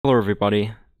Hello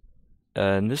everybody.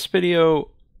 In this video,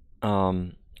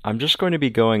 I'm just going to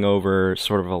be going over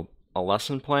sort of a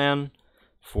lesson plan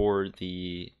for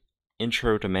the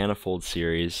Intro to Manifold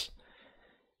series.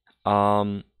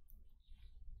 I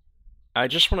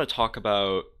just want to talk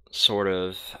about sort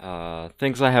of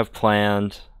things I have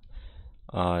planned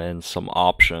and some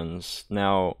options.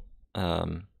 Now,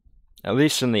 at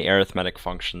least in the arithmetic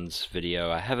functions video,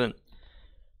 I haven't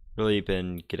really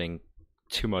been getting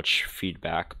too much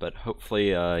feedback, but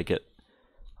hopefully I get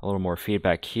a little more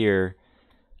feedback here.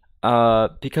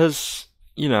 Because,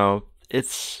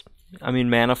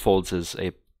 manifolds is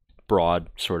a broad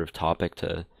sort of topic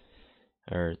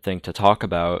or thing to talk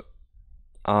about.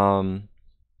 And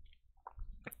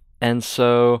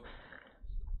so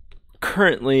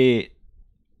currently,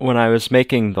 when I was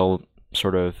making the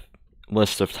sort of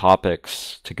list of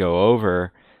topics to go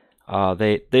over,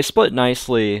 they split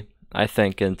nicely, I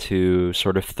think, into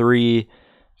sort of three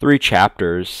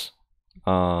chapters.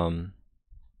 Let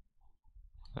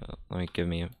me give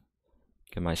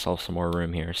myself some more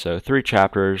room here. So 3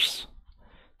 chapters.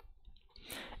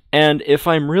 And if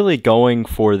I'm really going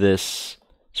for this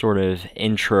sort of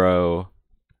intro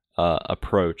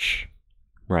approach,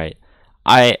 right,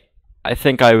 I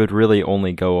think I would really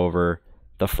only go over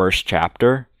the first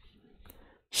chapter.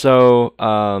 So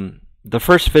the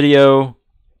first video,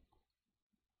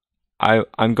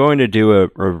 I'm going to do a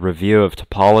review of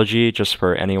topology just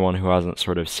for anyone who hasn't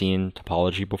sort of seen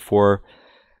topology before.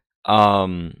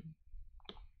 And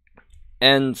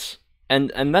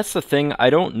that's the thing. I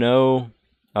don't know.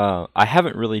 I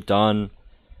haven't really done.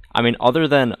 Other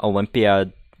than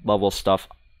Olympiad level stuff,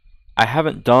 I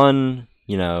haven't done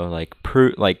like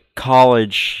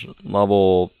college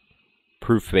level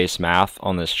proof-based math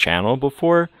on this channel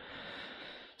before.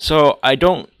 So I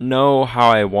don't know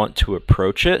how I want to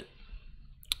approach it.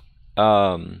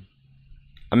 I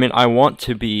want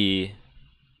to be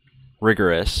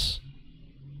rigorous,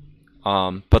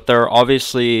 but there are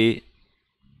obviously,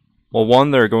 well,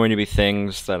 one, there are going to be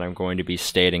things that I'm going to be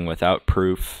stating without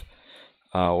proof,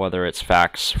 whether it's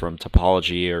facts from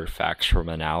topology or facts from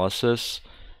analysis,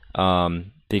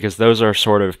 because those are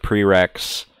sort of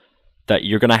prereqs that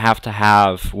you're going to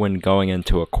have when going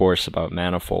into a course about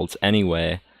manifolds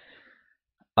anyway.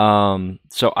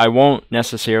 So I won't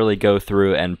necessarily go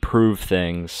through and prove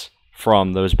things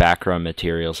from those background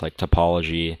materials like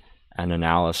topology and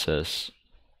analysis.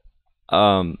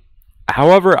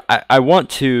 However, I want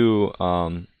to,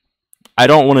 I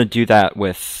don't want to do that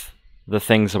with the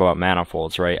things about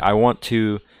manifolds, right? I want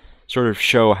to sort of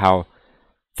show how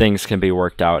things can be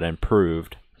worked out and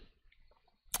proved.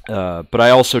 But I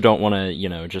also don't want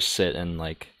to, just sit and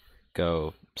like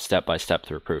go step by step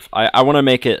through proof. I want to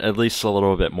make it at least a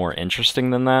little bit more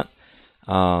interesting than that.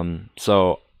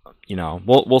 So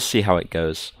we'll see how it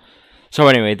goes. So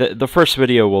anyway, the first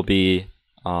video will be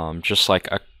just like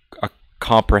a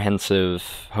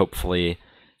comprehensive, hopefully,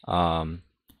 an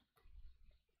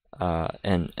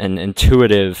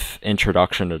intuitive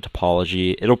introduction to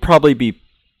topology. It'll probably be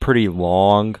pretty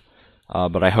long,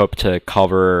 but I hope to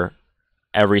cover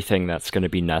everything that's going to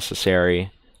be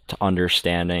necessary to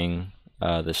understanding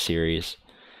the series.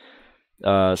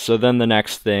 So then the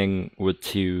next thing would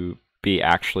to be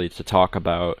actually to talk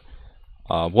about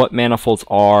what manifolds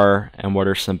are and what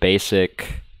are some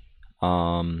basic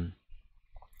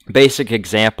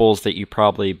examples that you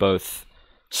probably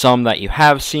some that you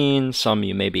have seen, some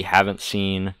you maybe haven't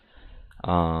seen.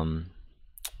 And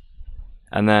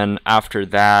then after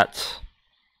that,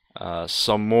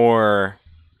 some more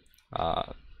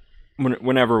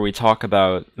whenever we talk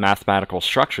about mathematical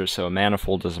structures, so a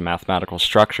manifold is a mathematical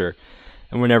structure,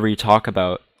 and whenever you talk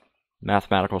about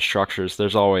mathematical structures,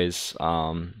 there's always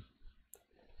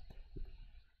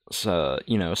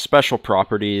special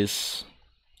properties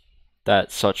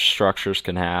that such structures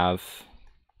can have.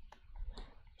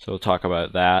 So we'll talk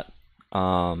about that.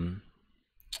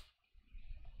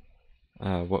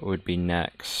 What would be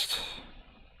next?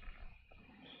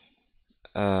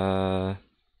 And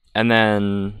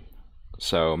then,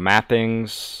 so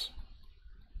mappings.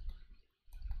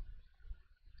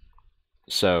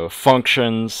 So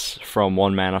functions from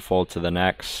one manifold to the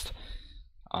next.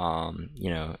 And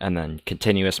then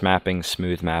continuous mappings,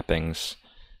 smooth mappings.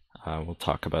 We'll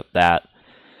talk about that.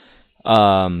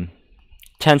 Tensors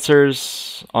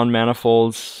on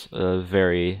manifolds, a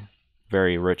very,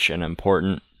 very rich and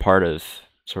important part of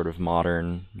sort of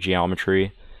modern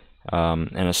geometry,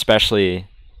 and especially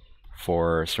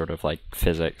for sort of like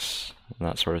physics and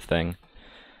that sort of thing.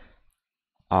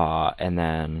 And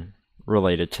then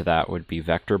related to that would be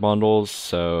vector bundles.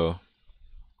 So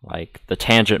like the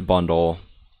tangent bundle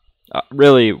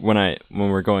Really, when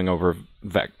we're going over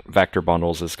vector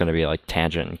bundles, it's going to be like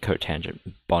tangent and cotangent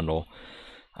bundle,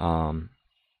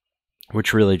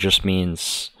 which really just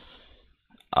means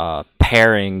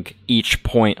pairing each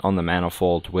point on the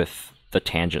manifold with the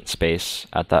tangent space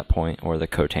at that point, or the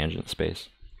cotangent space.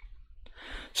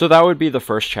 So that would be the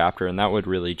first chapter, and that would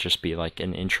really just be like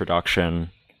an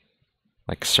introduction,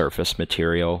 like surface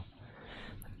material.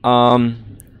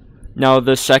 Now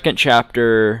the second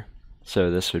chapter,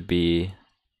 so this would be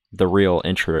the real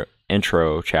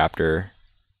intro chapter.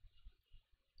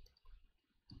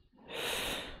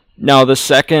 Now the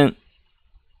second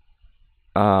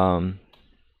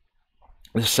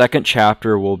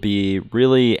chapter will be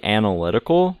really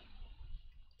analytical.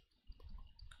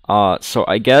 So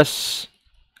I guess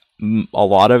a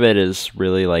lot of it is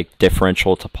really like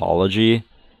differential topology.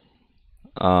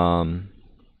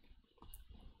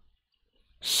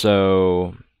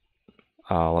 So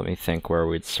let me think where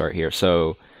we'd start here.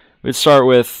 So we'd start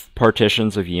with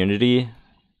partitions of unity.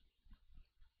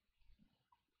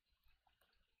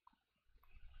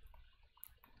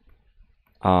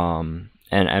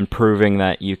 And proving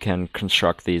that you can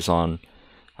construct these on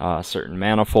certain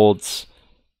manifolds.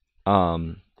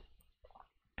 And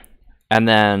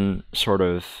then sort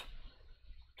of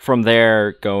from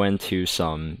there go into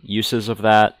some uses of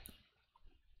that.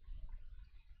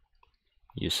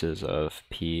 Uses of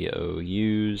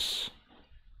POUs.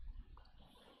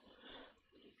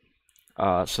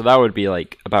 So that would be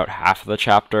like about half of the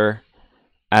chapter.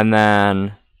 And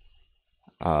then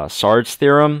Sard's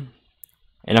theorem.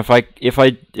 And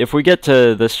if we get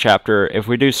to this chapter, if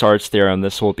we do Sard's theorem,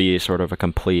 this will be sort of a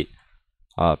complete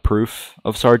proof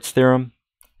of Sard's theorem.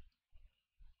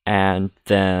 And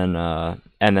then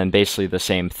basically the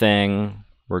same thing.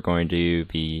 We're going to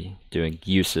be doing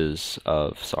uses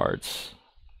of Sard's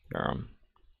theorem,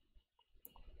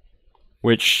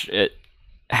 which it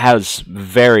has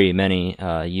very many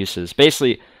uses.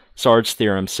 Basically, Sard's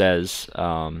theorem says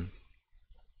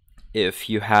if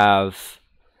you have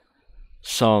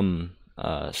some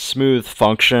smooth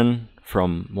function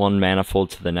from one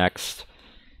manifold to the next,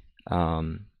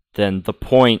 then the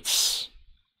points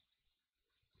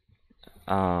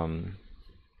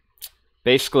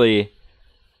basically,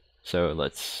 so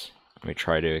let me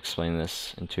try to explain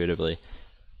this intuitively.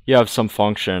 You have some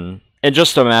function, and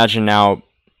just imagine now,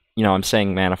 I'm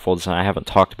saying manifolds and I haven't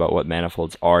talked about what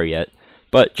manifolds are yet,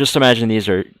 but just imagine these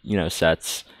are,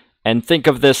 sets, and think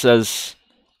of this as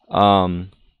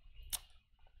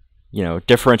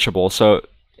differentiable. So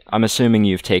I'm assuming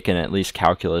you've taken at least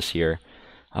calculus here.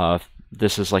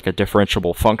 This is like a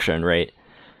differentiable function, right?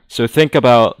 So think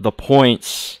about the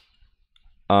points.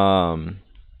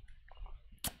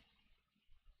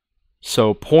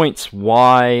 So points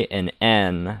y and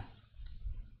n,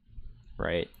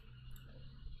 right?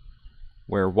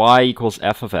 Where y equals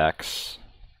f of x,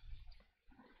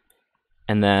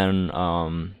 and then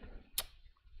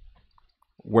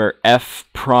where f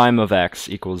prime of x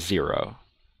equals 0,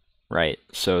 right?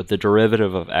 So the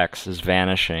derivative of x is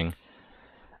vanishing.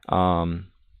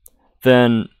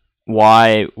 Then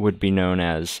y would be known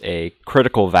as a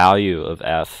critical value of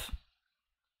f.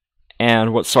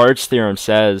 And what Sard's theorem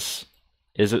says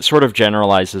is it sort of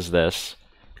generalizes this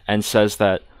and says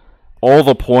that all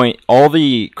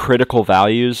the critical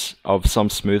values of some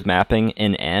smooth mapping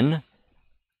in N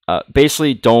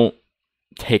basically don't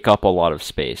take up a lot of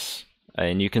space.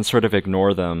 And you can sort of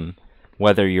ignore them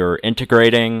whether you're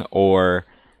integrating or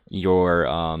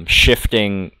you're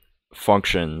shifting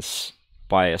functions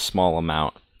by a small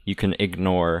amount. You can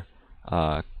ignore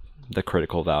the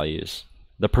critical values.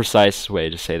 The precise way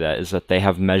to say that is that they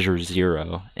have measure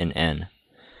 0 in N.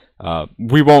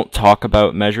 We won't talk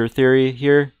about measure theory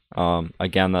here.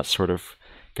 Again, that's sort of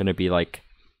going to be like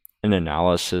an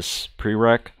analysis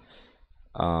prereq.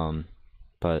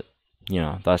 But,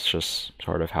 that's just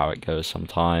sort of how it goes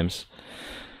sometimes.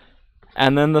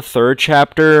 And then the third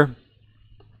chapter,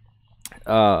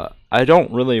 I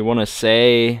don't really want to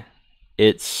say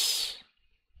it's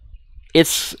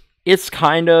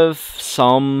kind of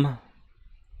some,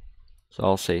 so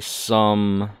I'll say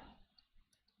some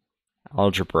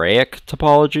algebraic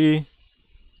topology.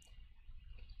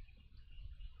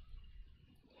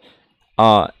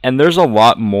 And there's a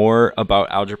lot more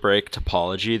about algebraic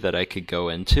topology that I could go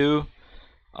into.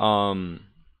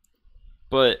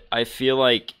 But I feel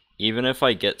like even if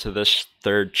I get to this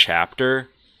third chapter,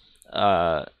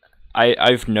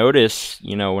 I've noticed,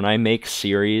 when I make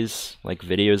series, like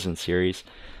videos in series,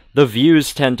 the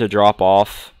views tend to drop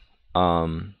off,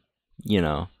 from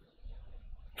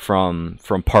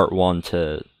part 1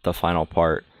 to the final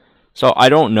part. So I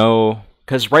don't know,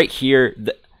 because right here,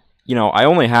 you know, I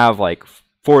only have like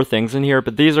 4 things in here,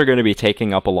 but these are going to be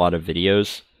taking up a lot of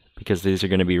videos because these are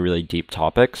going to be really deep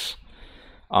topics.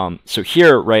 So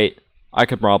here, right, I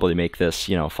could probably make this,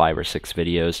 you know, 5 or 6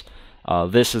 videos.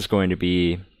 This is going to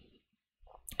be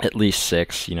at least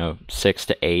 6, you know, 6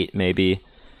 to 8 maybe.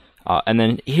 And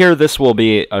then here, this will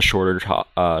be a shorter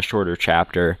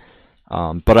chapter.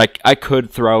 But I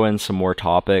could throw in some more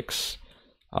topics.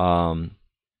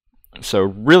 So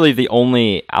really the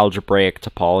only algebraic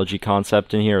topology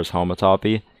concept in here is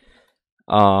homotopy.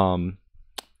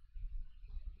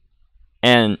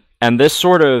 And this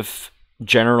sort of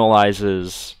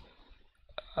generalizes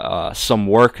some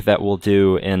work that we'll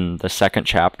do in the second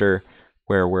chapter,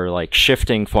 where we're like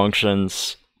shifting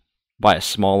functions by a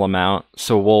small amount.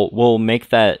 So we'll make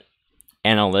that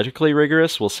analytically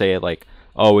rigorous. We'll say like,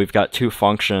 oh, we've got 2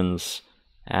 functions,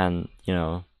 and you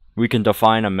know, we can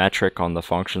define a metric on the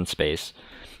function space,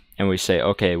 and we say,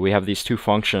 okay, we have these 2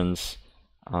 functions,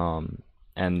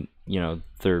 and you know,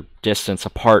 their distance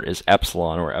apart is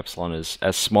epsilon, or epsilon is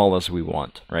as small as we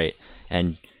want, right?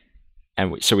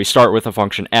 So we start with a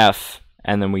function f,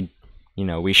 and then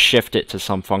we shift it to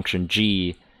some function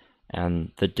g,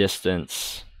 and the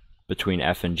distance between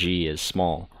f and g is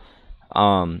small.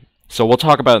 So we'll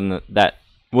talk about that.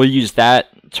 We'll use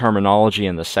that terminology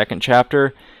in the second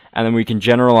chapter, and then we can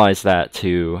generalize that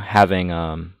to having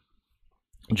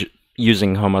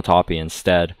using homotopy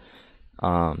instead.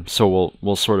 So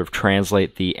we'll sort of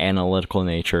translate the analytical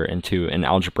nature into an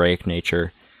algebraic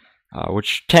nature,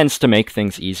 which tends to make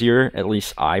things easier. At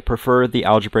least I prefer the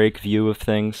algebraic view of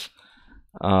things.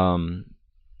 So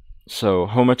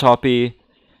homotopy,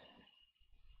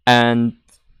 and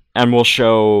we'll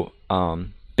show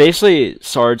basically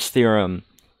Sard's theorem.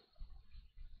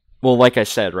 Well, like I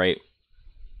said, right,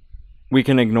 we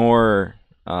can ignore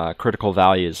critical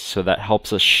values, so that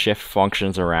helps us shift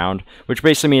functions around, which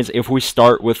basically means if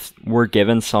we're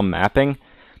given some mapping,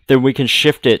 then we can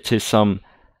shift it to some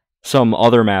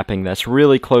other mapping that's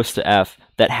really close to f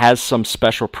that has some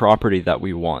special property that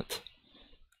we want.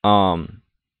 And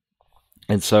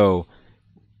so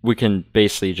we can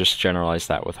basically just generalize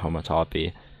that with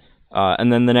homotopy.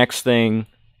 And then the next thing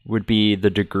would be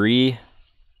the degree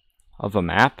of a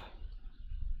map.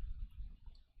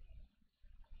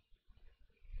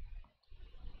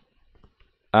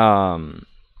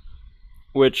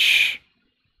 Which,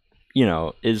 you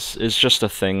know, is just a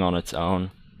thing on its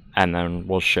own, and then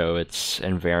we'll show it's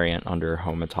invariant under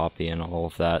homotopy and all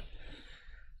of that.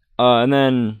 And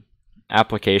then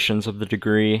applications of the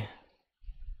degree.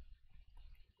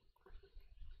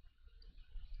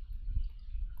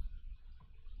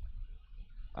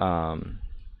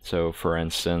 So for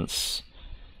instance,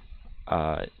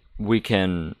 you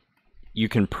can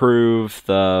prove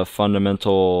the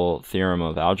fundamental theorem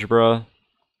of algebra,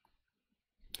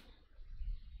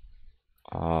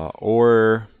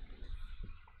 or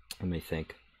let me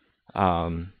think.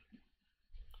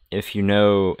 If you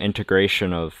know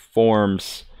integration of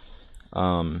forms,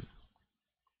 then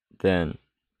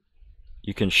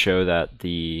you can show that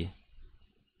the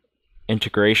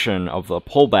integration of the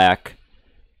pullback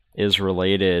is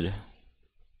related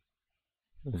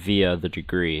via the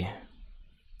degree.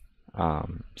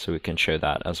 So we can show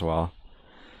that as well.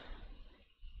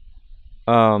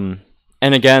 And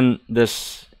again,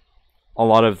 a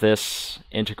lot of this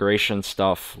integration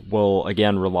stuff will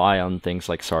again rely on things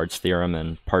like Sard's theorem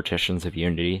and partitions of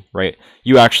unity, right?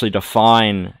 You actually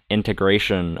define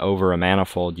integration over a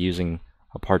manifold using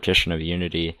a partition of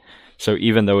unity. So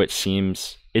even though it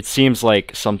seems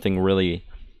like something really,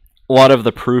 a lot of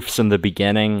the proofs in the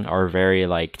beginning are very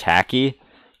like tacky,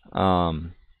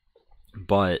 but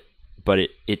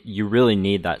you really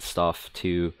need that stuff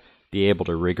to be able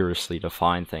to rigorously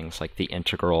define things like the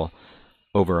integral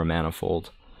over a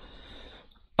manifold.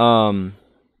 And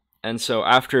so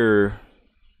after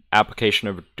application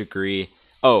of degree,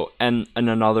 oh, and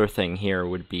another thing here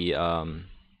would be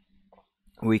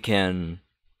we can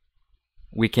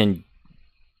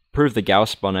prove the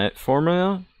Gauss-Bonnet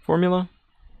formula.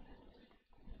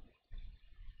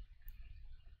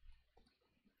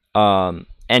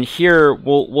 And here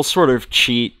we'll sort of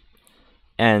cheat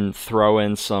and throw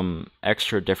in some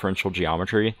extra differential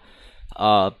geometry.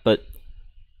 But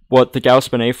what the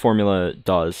Gauss-Bonnet formula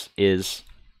does is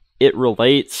it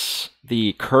relates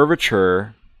the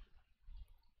curvature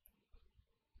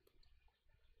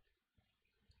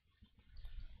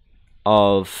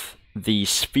of the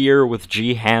sphere with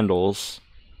G handles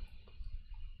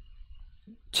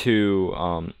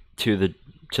to the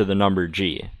number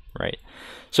G, right?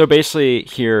 So basically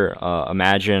here,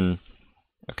 imagine,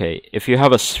 okay, if you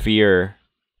have a sphere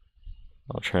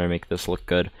I'll try to make this look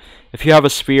good. If you have a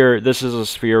sphere, this is a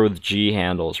sphere with G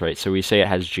handles, right? So we say it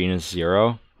has genus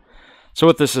 0. So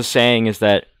what this is saying is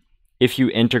that if you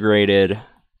integrated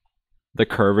the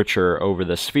curvature over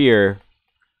the sphere,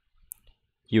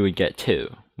 you would get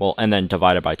 2. Well, and then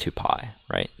divided by 2 pi,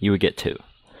 right? You would get 2.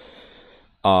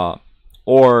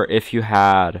 Or if you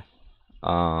had,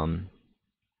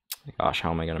 gosh,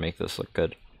 how am I going to make this look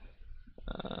good?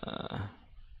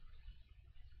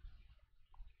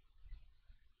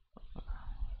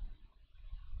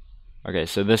 Okay,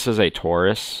 so this is a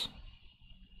torus.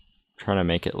 I'm trying to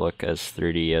make it look as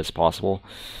 3D as possible.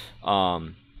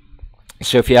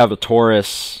 So if you have a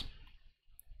torus,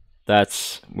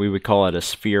 we would call it a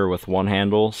sphere with one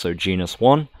handle, so genus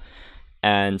 1.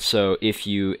 And so if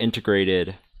you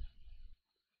integrated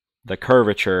the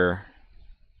curvature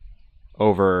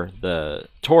over the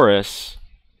torus,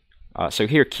 so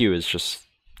here Q is just,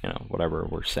 whatever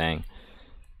we're saying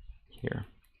here,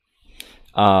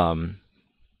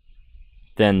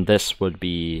 then this would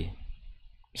be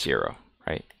 0,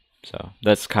 right? So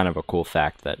that's kind of a cool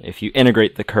fact, that if you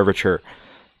integrate the curvature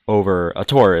over a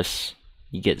torus,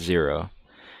 you get 0.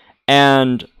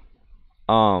 And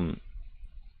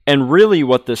really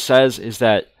what this says is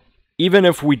that even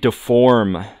if we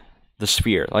deform the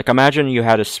sphere, like imagine you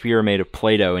had a sphere made of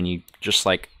Play-Doh and you just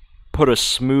like put a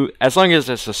smooth, as long as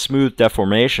it's a smooth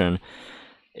deformation,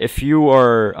 if you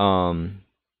are,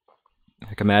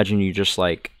 like imagine you just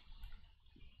like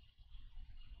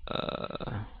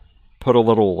put a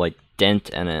little like dent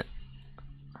in it.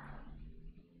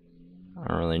 I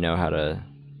don't really know how to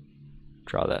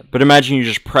draw that, but imagine you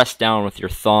just press down with your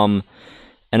thumb,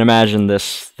 and imagine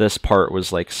this part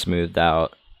was like smoothed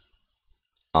out.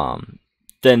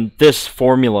 Then this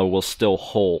formula will still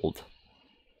hold,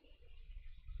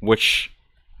 which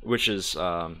is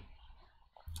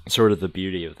sort of the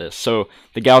beauty of this. So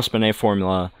the Gauss-Bonnet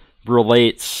formula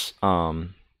relates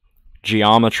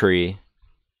geometry.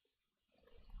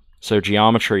 So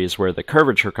geometry is where the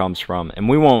curvature comes from, and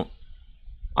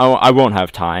I won't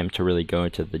have time to really go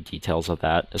into the details of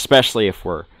that, especially if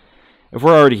we're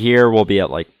already here. We'll be at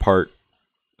like part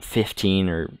 15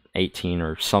 or 18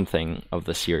 or something of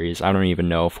the series. I don't even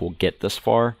know if we'll get this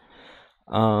far.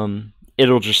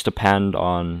 It'll just depend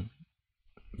on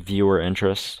viewer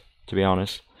interest, to be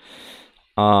honest.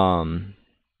 So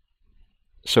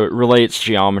it relates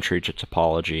geometry to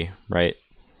topology, right?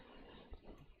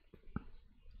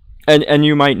 And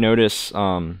you might notice,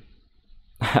 I've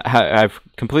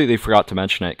completely forgot to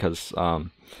mention it because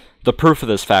the proof of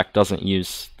this fact doesn't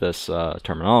use this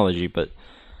terminology, but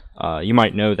you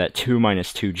might know that 2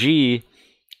 minus 2g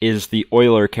is the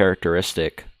Euler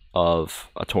characteristic of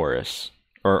a torus,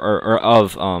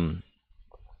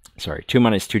 sorry, 2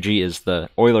 minus 2g is the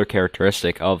Euler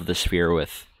characteristic of the sphere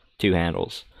with 2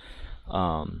 handles.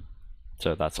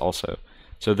 So that's also,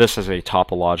 so this is a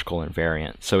topological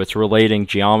invariant. So it's relating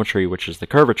geometry, which is the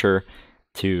curvature,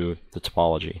 to the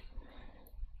topology.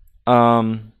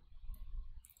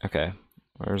 Okay,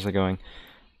 where is it going?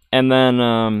 And then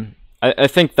I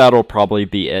think that'll probably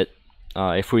be it.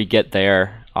 If we get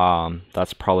there,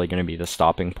 that's probably going to be the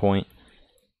stopping point.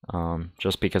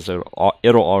 Just because it'll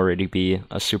already be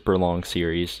a super long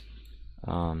series,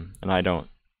 and I don't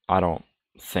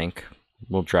think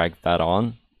we'll drag that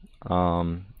on.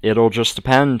 It'll just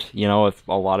depend, if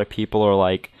a lot of people are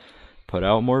like, put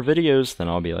out more videos, then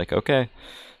I'll be like, okay.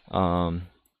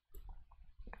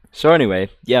 So anyway,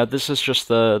 yeah, this is just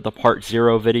the part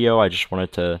 0 video. I just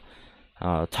wanted to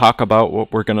talk about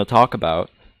what we're going to talk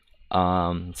about.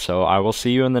 So I will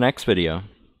see you in the next video.